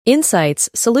Insights,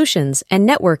 solutions, and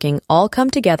networking all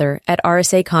come together at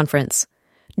RSA Conference.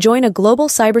 Join a global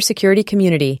cybersecurity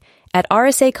community at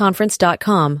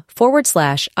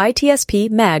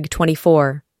rsaconference.com/ITSP Mag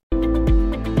 24.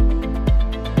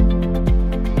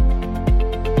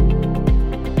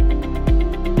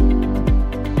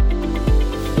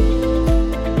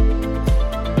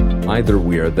 Either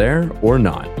we are there or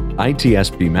not,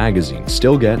 ITSP Magazine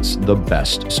still gets the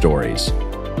best stories.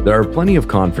 There are plenty of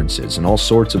conferences and all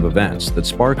sorts of events that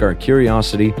spark our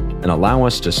curiosity and allow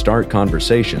us to start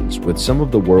conversations with some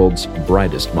of the world's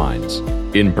brightest minds.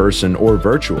 In person or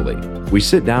virtually, we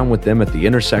sit down with them at the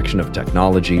intersection of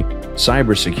technology,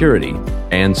 cybersecurity,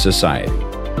 and society.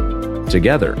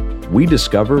 Together, we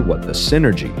discover what the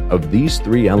synergy of these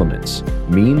three elements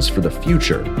means for the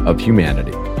future of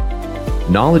humanity.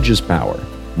 Knowledge is power,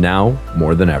 now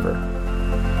more than ever.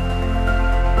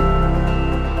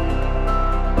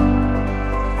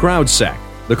 CrowdSec,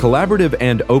 the collaborative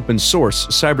and open source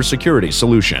cybersecurity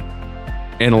solution.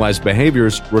 Analyze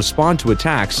behaviors, respond to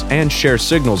attacks, and share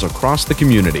signals across the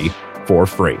community for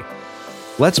free.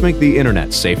 Let's make the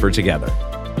internet safer together.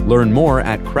 Learn more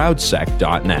at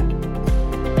crowdsec.net.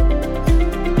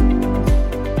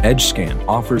 EdgeScan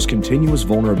offers continuous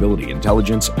vulnerability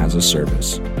intelligence as a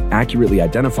service, accurately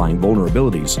identifying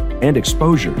vulnerabilities and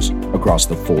exposures across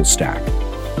the full stack.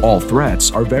 All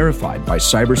threats are verified by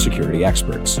cybersecurity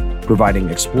experts, providing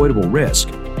exploitable risk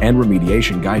and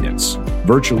remediation guidance,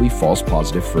 virtually false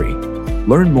positive free.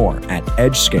 Learn more at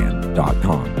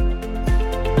edgescan.com.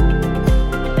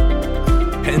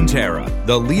 Pantera,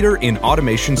 the leader in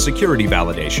automation security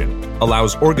validation,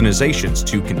 allows organizations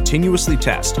to continuously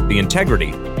test the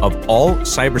integrity of all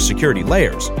cybersecurity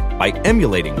layers by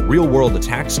emulating real-world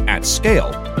attacks at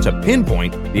scale to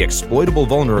pinpoint the exploitable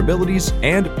vulnerabilities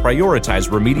and prioritize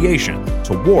remediation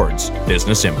towards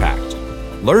business impact.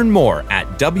 Learn more at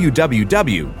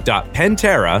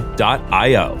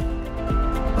www.pantera.io.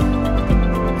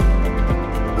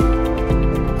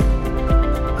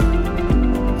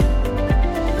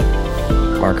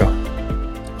 Marco.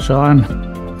 Sean.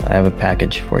 I have a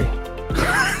package for you.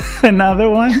 Another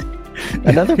one?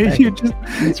 Another package.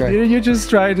 That's right. You just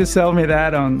tried to sell me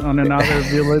that on another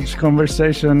village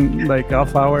conversation like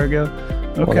half hour ago.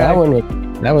 Okay. Well,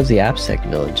 that was the AppSec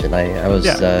village, and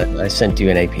I sent you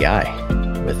an API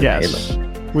with Halo.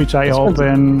 Which I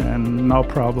open and no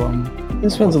problem.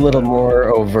 This one's a little more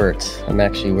overt. I'm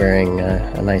actually wearing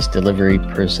a nice delivery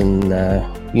person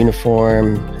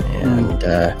uniform, and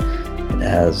it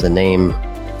has a name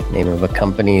of a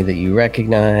company that you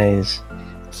recognize.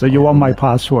 So you want my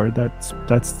password? That's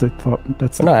the.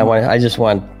 No, I just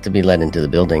want to be let into the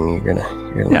building. You're gonna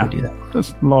let me do that.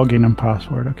 Just login and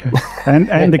password, okay,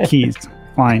 and the keys.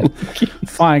 Fine,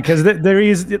 fine. Because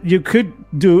you could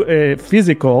do a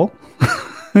physical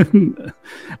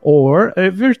or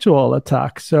a virtual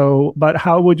attack. So, but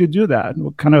how would you do that?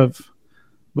 What kind of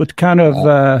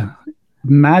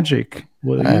magic?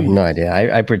 I have no idea.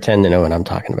 I pretend to know what I'm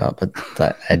talking about,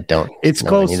 but I don't. It's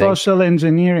called social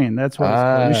engineering. That's what it's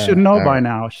called. You should know by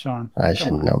now, Sean. I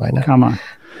should know by now. Come on.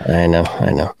 I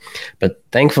know. But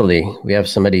thankfully, we have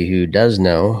somebody who does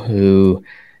know, who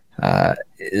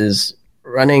is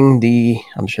running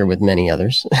I'm sure with many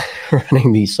others,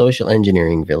 running the social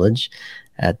engineering village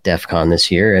at DEF CON this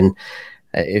year. And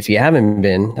if you haven't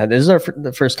been, this is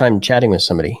the first time chatting with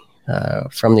somebody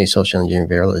from the social engineering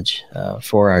village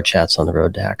for our chats on the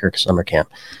road to Hacker Summer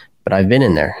Camp. But I've been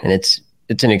in there, and it's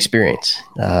an experience,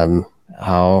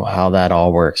 how that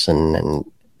all works, and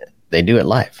they do it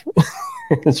live.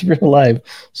 It's real live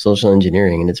social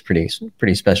engineering, and it's pretty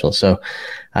special. So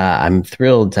I'm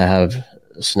thrilled to have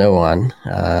Snow on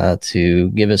to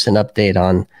give us an update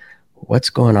on what's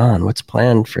going on, what's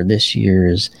planned for this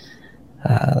year's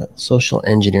social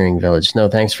engineering village. Snow,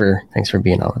 thanks for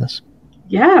being on with us.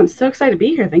 Yeah, I'm so excited to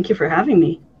be here. Thank you for having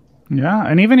me. Yeah,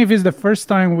 and even if it's the first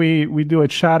time we do a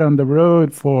chat on the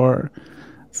road for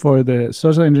the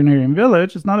social engineering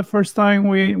village, it's not the first time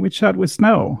we chat with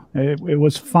Snow. It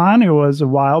was fun. It was a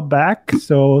while back,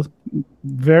 so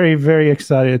very, very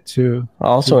excited to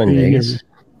also in Vegas. Here.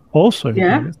 Also in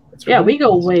Vegas. Yeah, we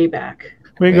go way back.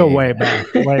 We go way back,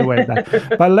 way back.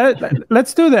 But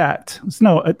let's do that.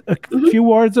 Snow, a few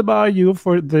words about you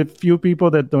for the few people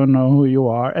that don't know who you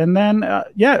are, and then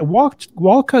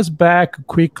walk us back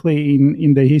quickly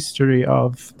in the history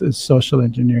of the social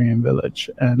engineering village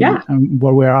and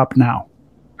where we're up now.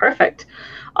 Perfect.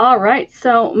 All right,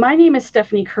 so my name is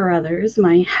Stephanie Carruthers.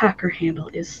 My hacker handle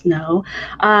is Snow.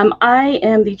 I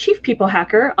am the chief people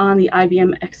hacker on the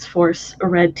IBM X-Force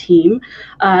Red team.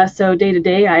 So day to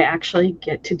day, I actually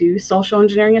get to do social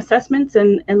engineering assessments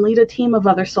and lead a team of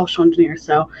other social engineers.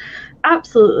 So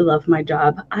absolutely love my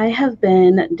job. I have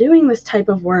been doing this type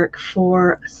of work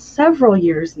for several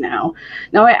years now.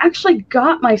 Now, I actually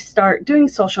got my start doing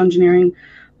social engineering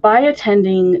by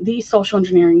attending the social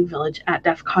engineering village at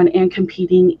DEF CON and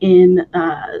competing in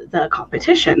the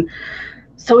competition.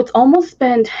 So it's almost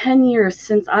been 10 years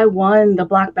since I won the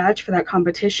black badge for that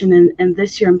competition. And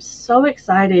this year I'm so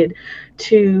excited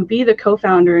to be the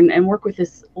co-founder and work with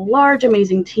this large,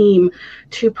 amazing team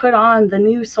to put on the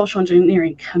new social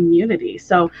engineering community.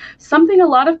 So something a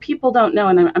lot of people don't know,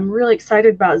 and I'm really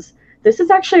excited about, is this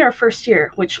is actually our first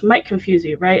year, which might confuse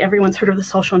you, right? Everyone's heard of the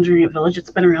Social Engineering Village.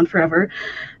 It's been around forever.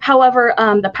 However,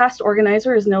 the past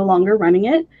organizer is no longer running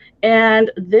it. And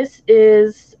this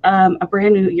is a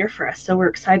brand new year for us. So we're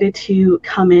excited to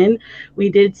come in.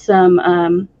 We did some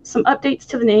updates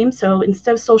to the name. So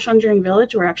instead of Social Engineering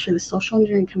Village, we're actually the Social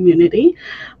Engineering Community,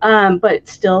 but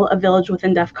still a village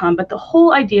within DEF CON. But the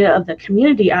whole idea of the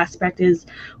community aspect is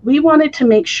we wanted to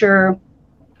make sure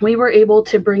we were able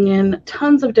to bring in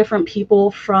tons of different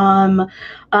people from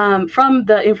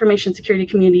the information security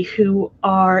community who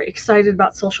are excited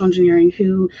about social engineering,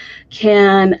 who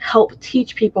can help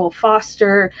teach people,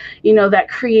 foster, that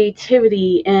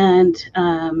creativity, and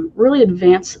really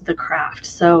advance the craft.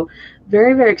 So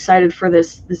very, very excited for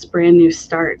this brand new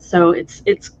start. So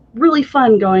it's really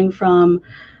fun going from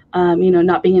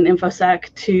not being an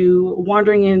InfoSec to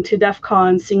wandering into DEF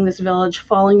CON, seeing this village,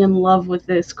 falling in love with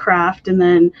this craft. And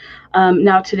then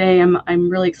now today I'm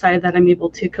really excited that I'm able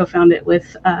to co-found it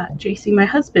with JC, my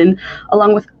husband,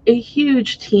 along with a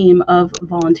huge team of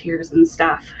volunteers and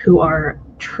staff who are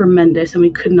tremendous, and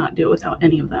we could not do it without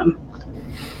any of them.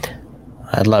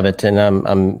 I love it. And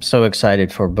I'm so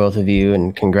excited for both of you,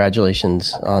 and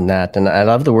congratulations on that. And I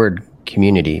love the word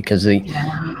community because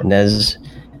and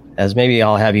as maybe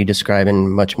I'll have you describe in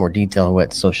much more detail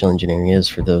what social engineering is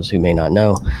for those who may not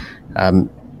know.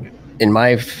 In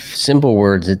my simple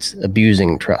words, it's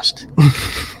abusing trust.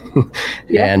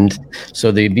 And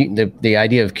so the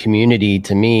idea of community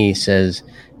to me says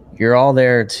you're all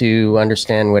there to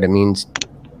understand what it means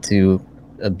to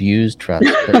abuse trust,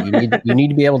 but you need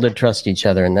to be able to trust each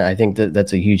other. And I think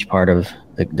that's a huge part of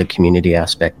the community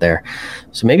aspect there.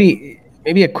 So maybe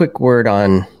a quick word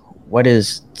on what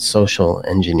is social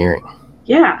engineering?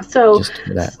 Yeah, so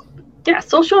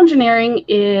social engineering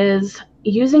is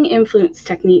using influence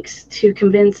techniques to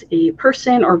convince a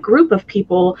person or group of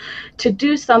people to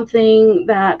do something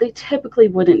that they typically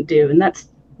wouldn't do. And that's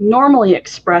normally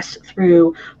expressed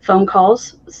through phone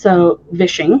calls, so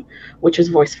vishing, which is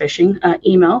voice phishing,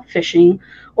 email phishing,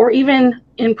 or even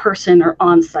in person or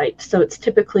on site. So it's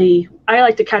typically, I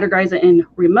like to categorize it in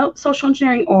remote social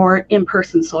engineering or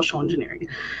in-person social engineering.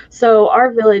 So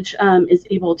our village is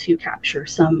able to capture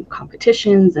some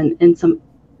competitions and some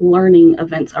learning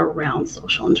events around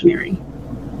social engineering.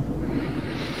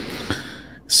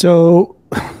 So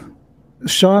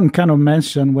Sean kind of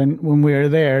mentioned when we were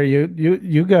there,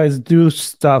 you guys do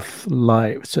stuff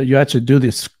live. So you actually do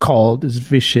this call, this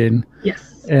vision. Yes.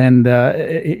 And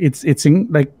it's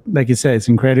like you said, it's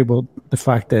incredible the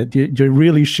fact that you're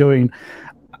really showing.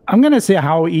 I'm gonna say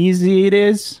how easy it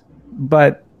is,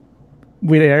 but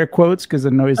with air quotes, because I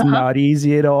know it's not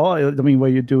easy at all. I mean,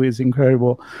 what you do is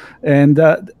incredible. And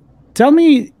tell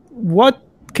me, what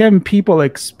can people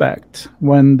expect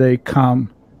when they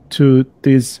come to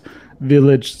this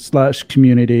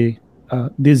village/community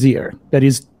this year that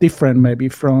is different maybe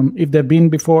from if they've been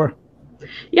before?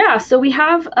 Yeah, so we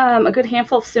have a good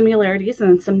handful of similarities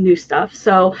and some new stuff.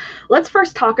 So let's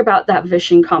first talk about that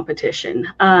vishing competition.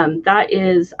 That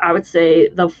is, I would say,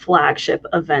 the flagship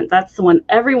event. That's the one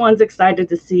everyone's excited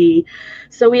to see.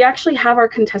 So we actually have our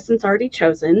contestants already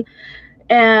chosen.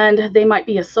 And they might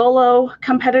be a solo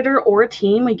competitor or a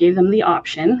team. We gave them the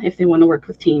option if they want to work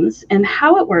with teams. And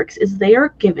how it works is they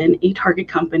are given a target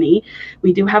company.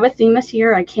 We do have a theme this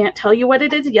year. I can't tell you what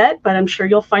it is yet, but I'm sure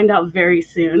you'll find out very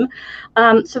soon.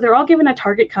 So they're all given a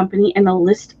target company and a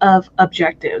list of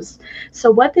objectives.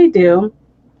 So what they do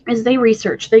is they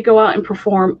research, they go out and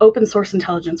perform open source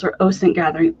intelligence or OSINT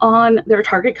gathering on their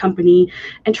target company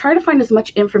and try to find as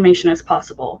much information as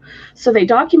possible. So they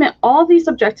document all these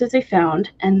objectives they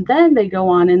found, and then they go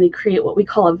on and they create what we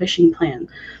call a vishing plan.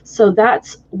 So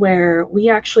that's where we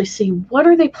actually see what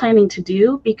are they planning to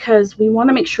do, because we want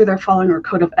to make sure they're following our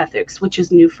code of ethics, which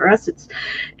is new for us. It's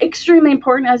extremely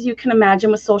important, as you can imagine,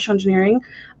 with social engineering.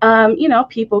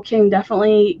 people can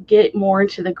definitely get more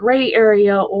into the gray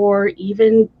area or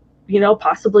even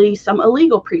possibly some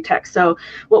illegal pretext. So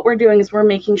what we're doing is we're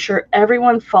making sure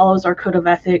everyone follows our code of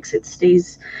ethics. It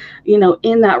stays,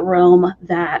 in that realm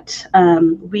that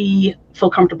we feel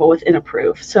comfortable with and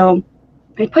approve. So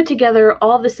I put together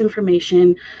all this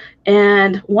information,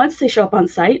 and once they show up on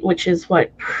site, which is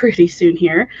pretty soon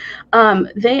here,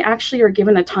 they actually are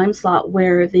given a time slot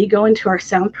where they go into our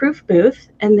soundproof booth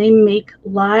and they make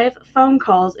live phone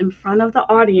calls in front of the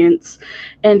audience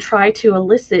and try to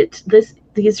elicit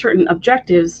these certain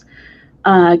objectives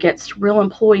against real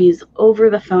employees over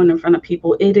the phone in front of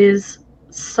people. It is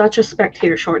such a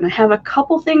spectator short, and I have a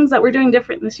couple things that we're doing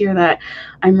different this year that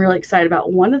I'm really excited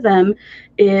about. One of them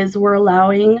is we're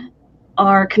allowing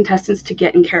our contestants to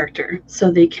get in character,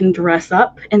 so they can dress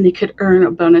up and they could earn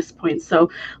a bonus points. So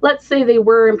let's say they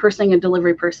were impersonating a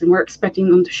delivery person. We're expecting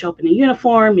them to show up in a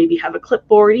uniform, maybe have a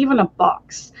clipboard, even a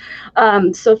box.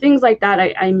 So things like that,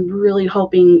 I'm really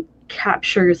hoping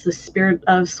captures the spirit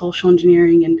of social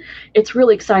engineering, and it's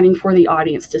really exciting for the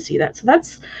audience to see that. So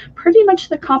that's pretty much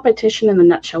the competition in a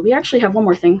nutshell. We actually have one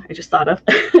more thing I just thought of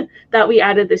that we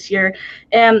added this year,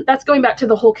 and that's going back to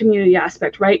the whole community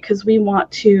aspect, right? Because we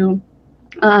want to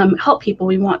help people.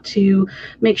 We want to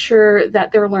make sure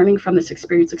that they're learning from this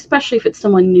experience, especially if it's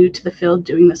someone new to the field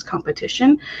doing this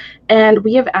competition. And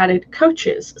we have added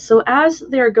coaches. So as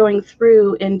they're going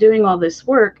through and doing all this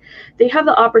work, they have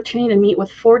the opportunity to meet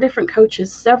with 4 different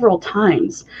coaches several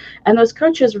times. And those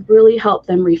coaches really help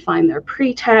them refine their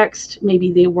pretext.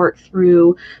 Maybe they work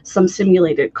through some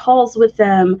simulated calls with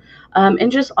them,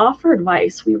 and just offer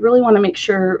advice. We really want to make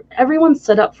sure everyone's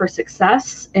set up for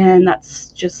success, and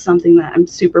that's just something that I'm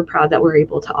super proud that we're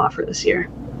able to offer this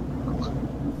year.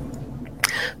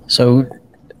 So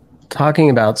talking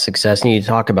about success, and you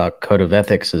talk about code of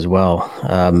ethics as well,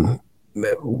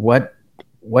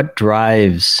 what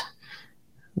drives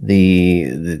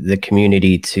the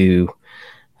community to,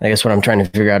 I guess what I'm trying to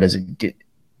figure out is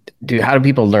how do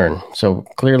people learn? So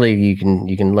clearly you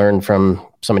can learn from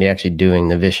somebody actually doing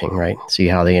the vishing, right? See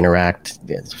how they interact.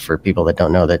 For people that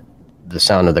don't know, that the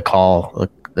sound of the call,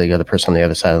 the other person on the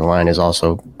other side of the line is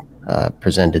also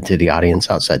presented to the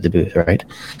audience outside the booth, right?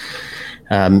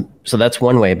 So that's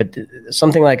one way, but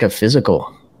something like a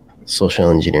physical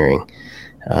social engineering,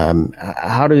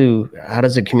 how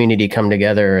does the community come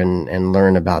together and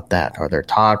learn about that? Are there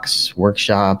talks,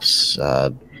 workshops,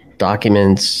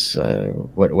 documents?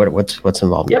 What's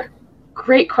involved there?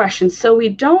 Great question. So we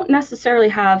don't necessarily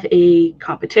have a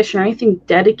competition or anything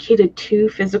dedicated to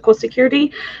physical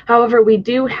security. However, we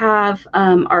do have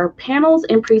our panels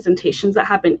and presentations that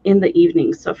happen in the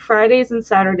evenings. So Fridays and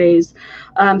Saturdays,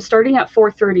 starting at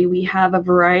 4:30, we have a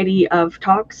variety of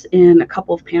talks and a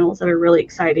couple of panels that are really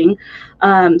exciting.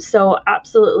 So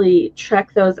absolutely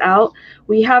check those out.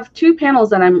 We have 2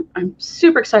 panels that I'm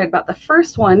super excited about. The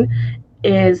first one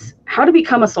is how to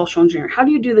become a social engineer. How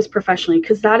do you do this professionally?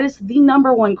 Because that is the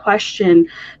number one question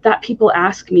that people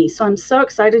ask me. So I'm so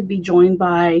excited to be joined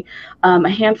by a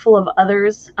handful of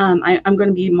others. I'm going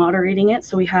to be moderating it.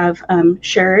 So we have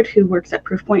Sherrod, who works at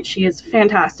Proofpoint. She is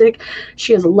fantastic.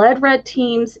 She has led red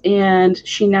teams, and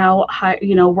she now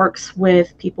works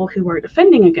with people who are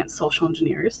defending against social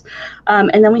engineers.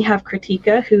 And then we have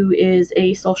Kritika, who is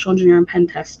a social engineer and pen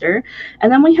tester.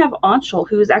 And then we have Anshul,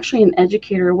 who is actually an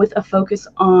educator with a focus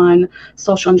on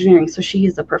social engineering. So she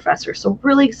is a professor. So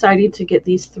really excited to get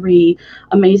these 3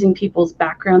 amazing people's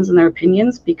backgrounds and their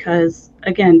opinions, because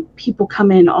again, people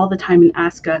come in all the time and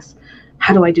ask us,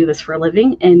 how do I do this for a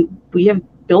living? And we have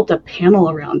built a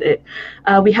panel around it.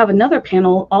 We have another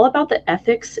panel all about the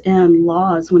ethics and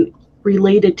laws when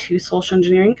related to social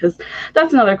engineering, because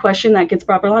that's another question that gets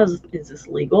brought up. Is this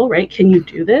legal, right? Can you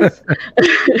do this?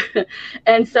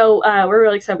 And so we're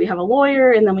really excited. We have a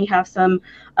lawyer, and then we have some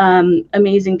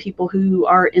amazing people who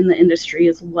are in the industry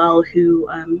as well, who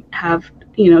have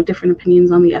different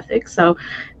opinions on the ethics. So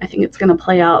I think it's going to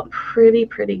play out pretty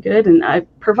good, and I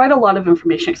provide a lot of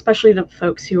information, especially to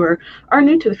folks who are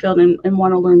new to the field and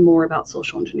want to learn more about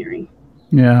social engineering.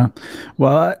 Yeah.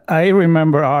 Well, I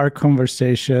remember our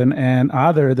conversation and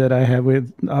other that I had with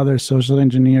other social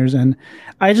engineers, and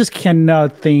I just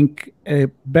cannot think a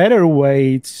better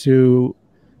way to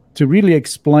really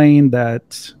explain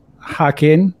that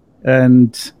hacking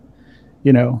and,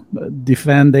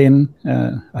 defending,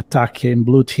 attacking,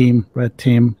 blue team, red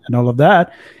team, and all of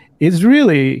that is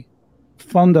really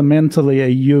fundamentally a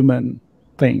human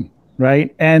thing,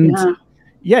 right? And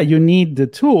yeah, you need the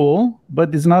tool,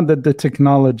 but it's not that the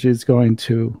technology is going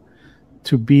to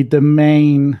be the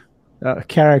main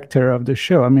character of the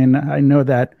show. I mean, I know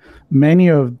that many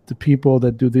of the people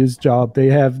that do this job, they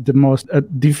have the most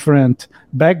different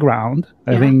background.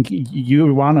 I think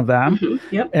you're one of them.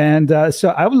 Yep. And so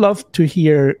I would love to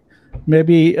hear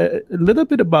maybe a little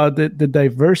bit about the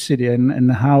diversity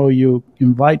and how you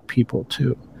invite people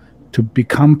to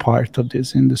become part of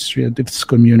this industry and this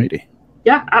community.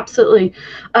 Yeah, absolutely.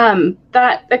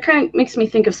 That kind of makes me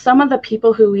think of some of the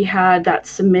people who we had that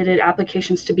submitted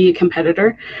applications to be a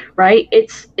competitor, right?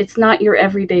 It's not your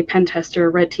everyday pen tester,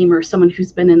 red teamer, or someone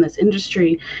who's been in this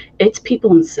industry. It's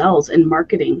people in sales and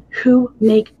marketing who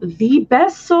make the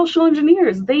best social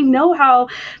engineers. They know how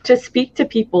to speak to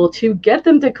people, to get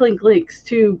them to click links,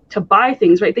 to buy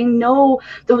things, right? They know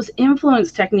those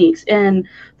influence techniques. And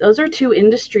those are two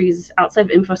industries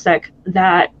outside of InfoSec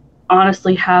that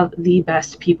honestly have the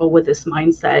best people with this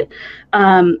mindset.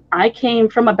 I came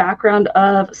from a background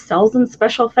of sales and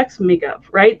special effects makeup,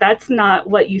 right? That's not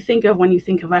what you think of when you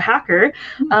think of a hacker,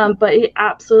 but it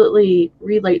absolutely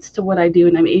relates to what I do,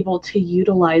 and I'm able to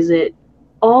utilize it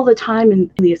all the time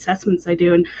in the assessments I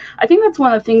do. And I think that's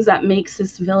one of the things that makes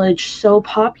this village so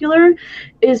popular,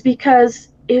 is because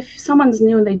if someone's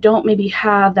new and they don't maybe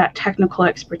have that technical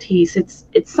expertise, it's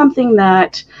something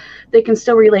that they can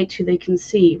still relate to, they can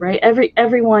see, right?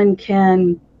 Everyone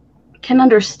can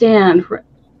understand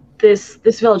this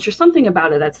village. There's something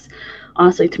about it that's,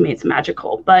 honestly, to me, it's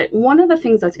magical. But one of the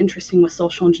things that's interesting with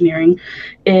social engineering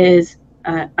is,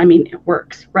 it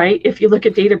works, right? If you look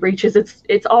at data breaches,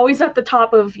 it's always at the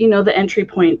top of, the entry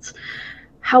points.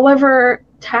 However,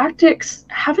 tactics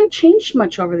haven't changed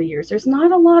much over the years. There's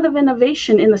not a lot of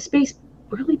innovation in the space,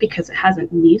 really because it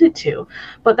hasn't needed to.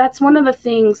 But that's one of the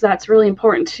things that's really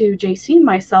important to JC and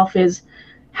myself, is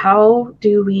how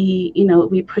do we,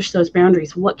 we push those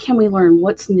boundaries? What can we learn?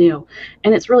 What's new?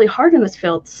 And it's really hard in this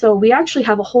field. So we actually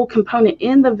have a whole component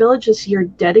in the village this year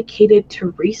dedicated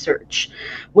to research,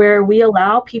 where we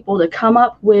allow people to come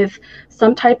up with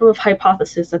some type of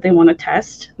hypothesis that they want to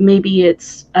test. Maybe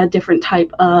it's a different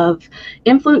type of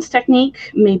influence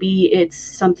technique. Maybe it's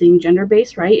something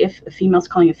gender-based, right? If a female's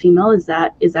calling a female, is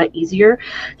that easier?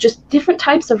 Just different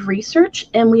types of research.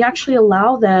 And we actually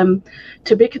allow them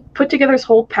to put together this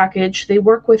whole package. They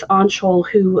work with Anshul,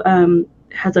 who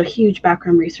has a huge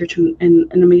background research and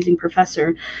an amazing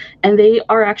professor. And they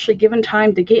are actually given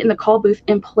time to get in the call booth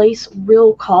and place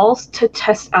real calls to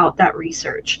test out that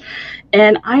research.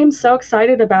 And I'm so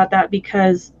excited about that,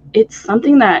 because it's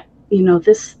something that,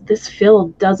 this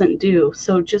field doesn't do.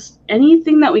 So just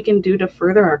anything that we can do to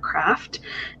further our craft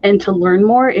and to learn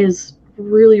more is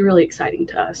really, really exciting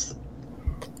to us.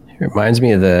 It reminds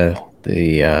me of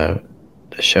the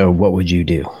show What Would You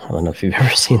Do? I don't know if you've ever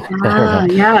seen that.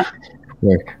 Yeah.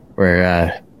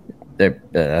 Where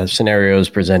the scenario is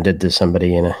presented to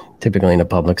somebody typically in a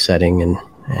public setting,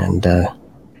 and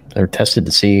they're tested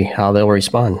to see how they'll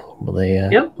respond. Will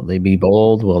they be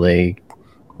bold? Will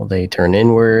they turn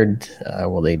inward?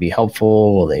 Will they be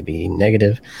helpful? Will they be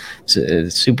negative?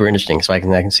 It's super interesting. So I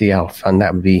can see how fun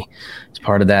that would be as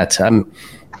part of that.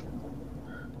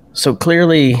 So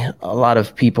clearly, a lot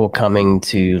of people coming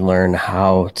to learn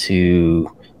how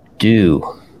to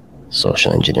do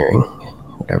social engineering,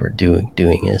 whatever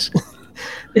doing is.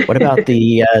 What about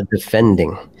the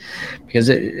defending? Because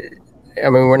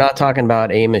we're not talking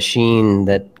about a machine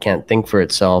that can't think for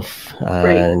itself,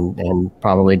 right. and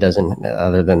probably doesn't,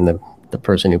 other than the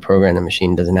person who programmed the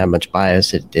machine, doesn't have much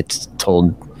bias. It's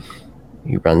told,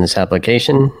 you run this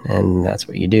application, and that's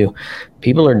what you do.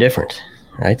 People are different,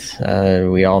 right?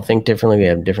 We all think differently. We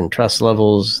have different trust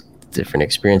levels, different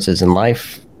experiences in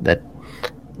life that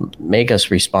make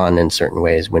us respond in certain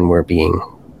ways when we're being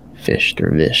phished or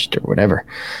vished or whatever.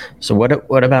 So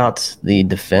what about the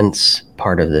defense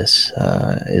part of this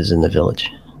is in the village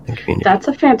and community? That's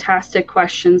a fantastic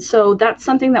question. So that's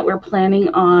something that we're planning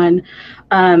on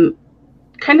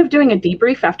kind of doing a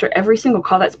debrief after every single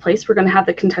call that's placed. We're going to have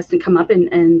the contestant come up,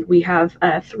 and we have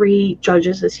 3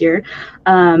 judges this year,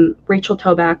 Rachel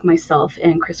Toback, myself,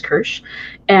 and Chris Kirsch.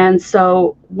 And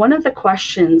so one of the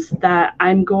questions that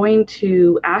I'm going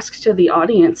to ask to the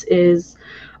audience is,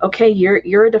 okay,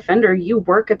 you're a defender, you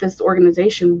work at this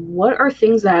organization. What are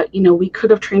things that, we could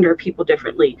have trained our people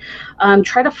differently?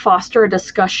 Try to foster a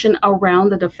discussion around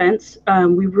the defense.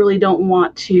 We really don't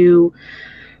want to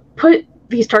put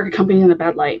these target companies in a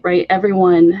bad light, right?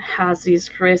 Everyone has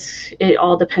these risks. It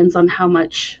all depends on how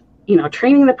much,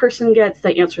 training the person gets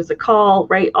that answers the call,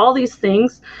 right? All these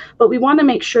things. But we want to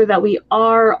make sure that we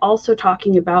are also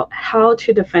talking about how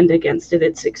to defend against it.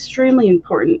 It's extremely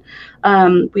important.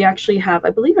 We actually have, I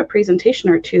believe, a presentation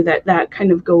or two that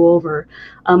kind of go over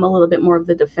a little bit more of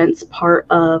the defense part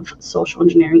of social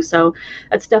engineering. So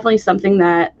that's definitely something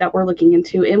that we're looking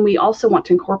into. And we also want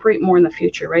to incorporate more in the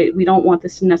future, right? We don't want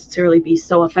this to necessarily be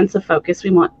so offensive focused. We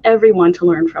want everyone to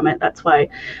learn from it. That's why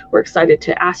we're excited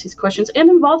to ask these questions and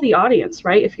involve the audience,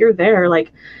 right? If you're there,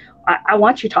 like, I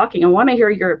want you talking. I want to hear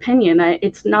your opinion.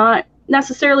 It's not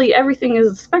necessarily everything is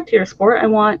a spectator sport. I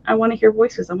want to hear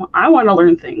voices. I want to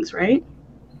learn things, right?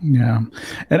 Yeah.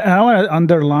 And I want to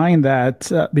underline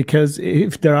that because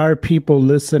if there are people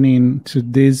listening to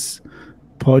this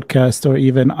podcast or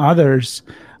even others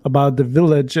about the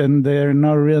village and they're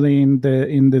not really in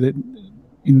the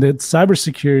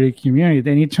cybersecurity community,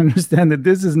 they need to understand that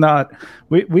this is not,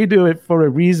 we do it for a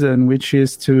reason, which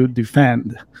is to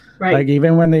defend. Right. Like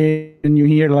even when you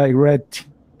hear like red team,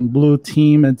 blue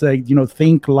team, it's like,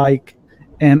 think like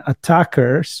an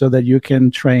attacker so that you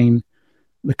can train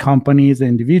the companies, the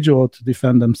individual to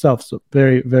defend themselves. So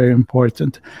very, very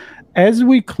important. As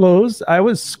we close, I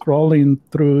was scrolling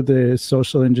through the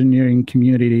social engineering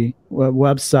community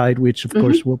website, which of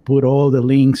course will put all the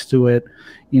links to it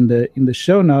in the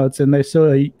show notes, and I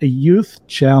saw a youth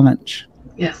challenge.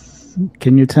 Yes.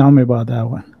 Can you tell me about that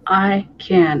one? I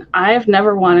can. I have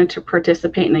never wanted to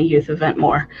participate in a youth event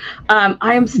more.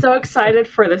 I am so excited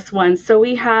for this one. So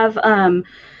we have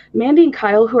Mandy and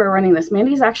Kyle who are running this.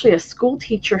 Mandy is actually a school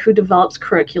teacher who develops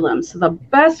curriculum. So the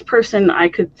best person I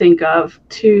could think of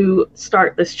to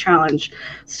start this challenge.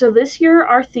 So this year,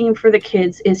 our theme for the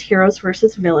kids is heroes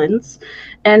versus villains.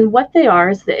 And what they are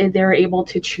is they're able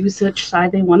to choose which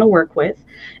side they want to work with.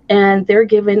 And they're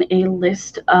given a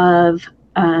list of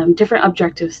different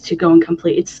objectives to go and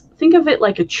complete. Think of it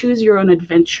like a choose your own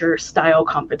adventure style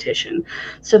competition.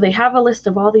 So they have a list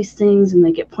of all these things and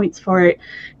they get points for it.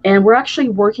 And we're actually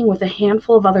working with a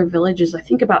handful of other villages, I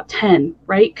think about 10,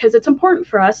 right? Because it's important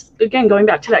for us, again, going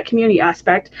back to that community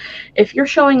aspect, if you're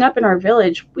showing up in our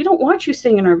village, we don't want you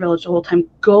staying in our village the whole time.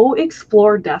 Go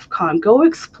explore DEF CON, go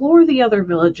explore the other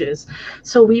villages.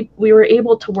 So we were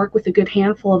able to work with a good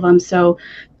handful of them. So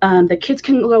the kids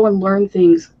can go and learn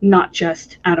things, not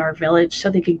just at our village. So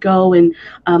they could go and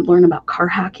learn about car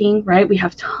hacking, right? We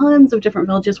have tons of different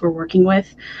villages we're working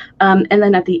with. And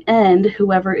then at the end,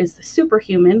 whoever is the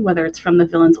superhuman, whether it's from the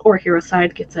villains or hero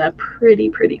side, gets a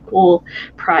pretty cool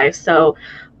prize. So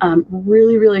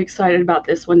really, really excited about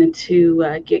this one and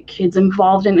to get kids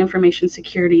involved in information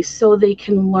security so they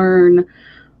can learn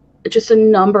just a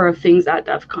number of things at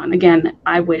DEF CON. Again,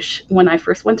 I wish when I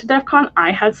first went to DEF CON,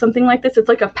 I had something like this. It's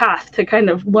like a path to kind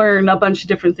of learn a bunch of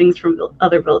different things from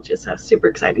other villages. So super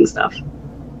exciting stuff.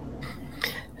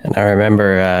 And I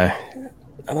remember,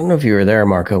 I don't know if you were there,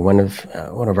 Marco, one of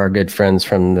our good friends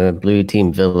from the Blue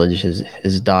Team Village,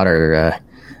 his daughter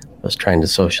was trying to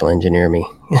social engineer me.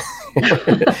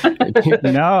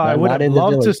 No, I would have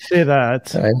loved to say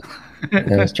that.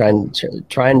 I was trying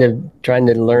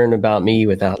to learn about me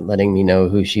without letting me know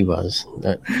who she was.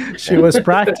 She was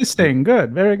practicing.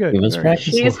 Good, very good. She was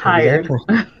practicing. She's hired.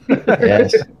 Exactly.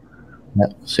 Yes. Yeah,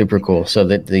 super cool. So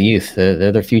the youth,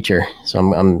 they're the future.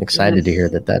 So I'm excited to hear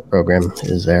that program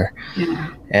is there.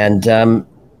 Yeah. And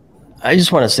I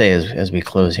just want to say as we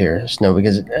close here, Snow,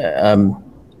 because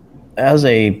as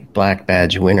a black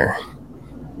badge winner,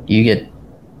 you get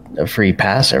a free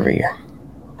pass every year,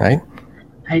 right?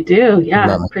 I do.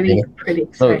 Yeah, pretty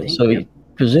exciting. So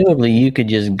presumably you could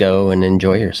just go and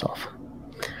enjoy yourself.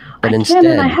 But instead,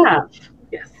 I have.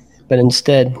 But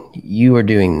instead, you are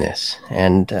doing this.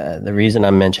 And the reason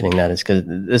I'm mentioning that is because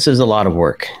this is a lot of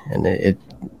work. And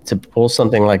to pull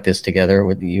something like this together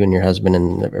with you and your husband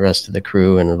and the rest of the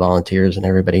crew and the volunteers and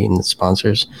everybody and the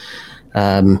sponsors,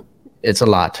 it's a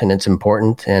lot and it's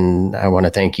important. And I want to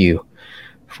thank you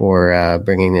for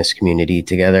bringing this community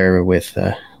together with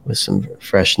some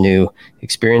fresh new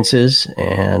experiences.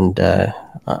 And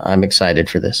I'm excited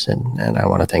for this. And I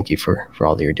want to thank you for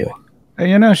all that you're doing.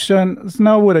 You know, Sean,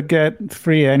 Snow would have get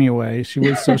free anyway. She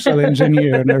was social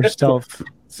engineer herself.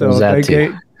 So that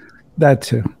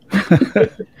too.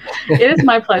 It is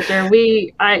my pleasure.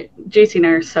 JC and I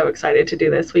are so excited to do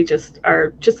this. We just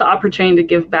the opportunity to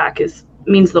give back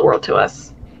means the world to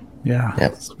us. Yeah.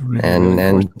 Yep. Really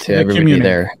and to everybody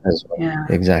there as well. Yeah,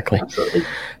 exactly. Absolutely.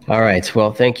 All right.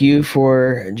 Well, thank you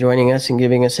for joining us and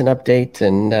giving us an update.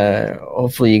 And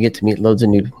hopefully you get to meet loads of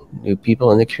new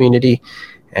people in the community.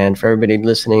 And for everybody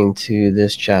listening to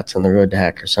this Chats on the Road to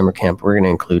Hacker Summer Camp, we're going to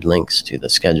include links to the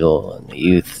schedule and the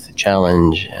youth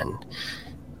challenge and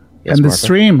the Martha?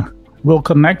 Stream. We'll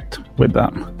connect with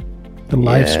them. The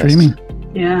live streaming.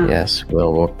 Yeah. Yes,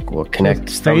 we'll connect.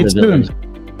 Stay tuned.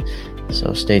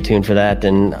 So stay tuned for that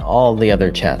and all the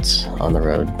other chats on the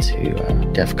road to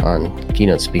DEF CON,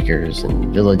 keynote speakers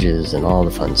and villages and all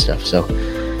the fun stuff. So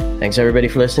thanks everybody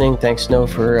for listening. Thanks Snow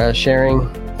for sharing.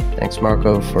 Thanks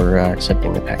Marco for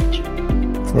accepting the package.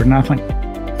 For nothing.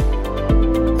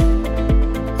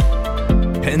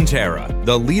 Pantera,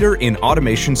 the leader in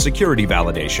automation security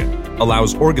validation,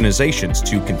 allows organizations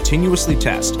to continuously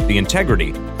test the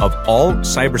integrity of all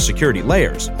cybersecurity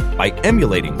layers by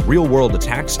emulating real-world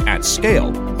attacks at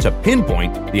scale to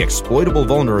pinpoint the exploitable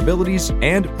vulnerabilities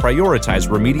and prioritize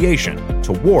remediation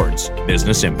towards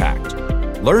business impact.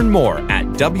 Learn more at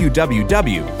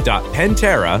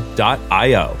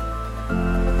www.pantera.io.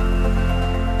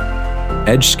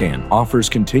 EdgeScan offers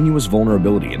continuous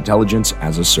vulnerability intelligence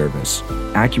as a service,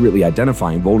 accurately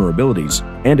identifying vulnerabilities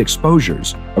and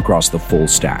exposures across the full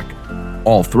stack.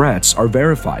 All threats are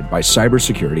verified by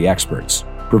cybersecurity experts,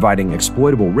 providing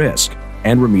exploitable risk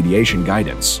and remediation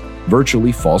guidance,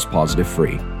 virtually false positive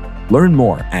free. Learn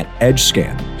more at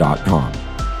edgescan.com.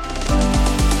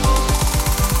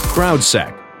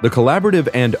 CrowdSec, the collaborative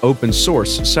and open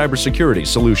source cybersecurity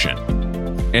solution.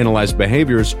 Analyze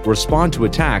behaviors, respond to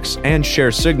attacks, and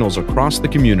share signals across the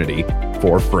community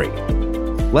for free.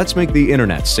 Let's make the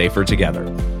internet safer together.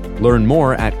 Learn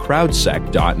more at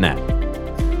crowdsec.net.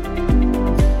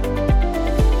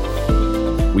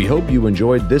 We hope you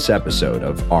enjoyed this episode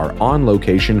of our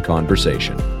on-location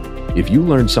conversation. If you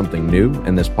learned something new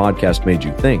and this podcast made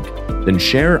you think, then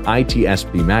share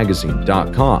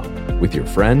itspmagazine.com with your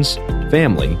friends,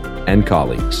 family, and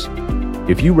colleagues.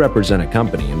 If you represent a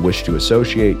company and wish to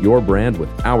associate your brand with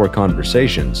our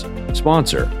conversations,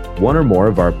 sponsor one or more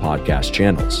of our podcast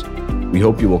channels. We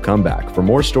hope you will come back for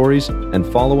more stories and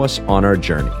follow us on our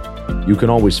journey. You can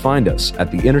always find us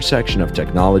at the intersection of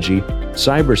technology,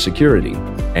 cybersecurity,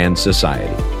 and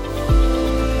society.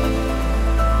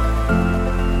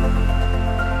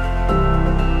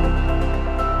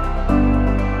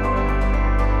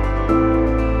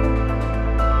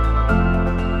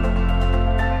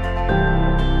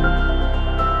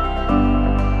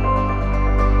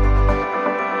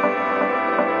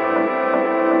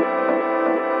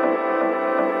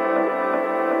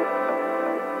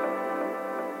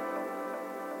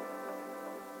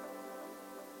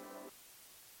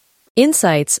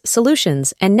 Insights,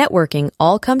 solutions, and networking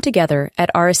all come together at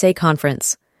RSA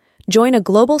Conference. Join a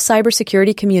global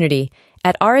cybersecurity community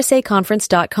at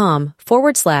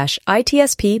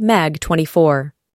rsaconference.com/ITSP Mag 24.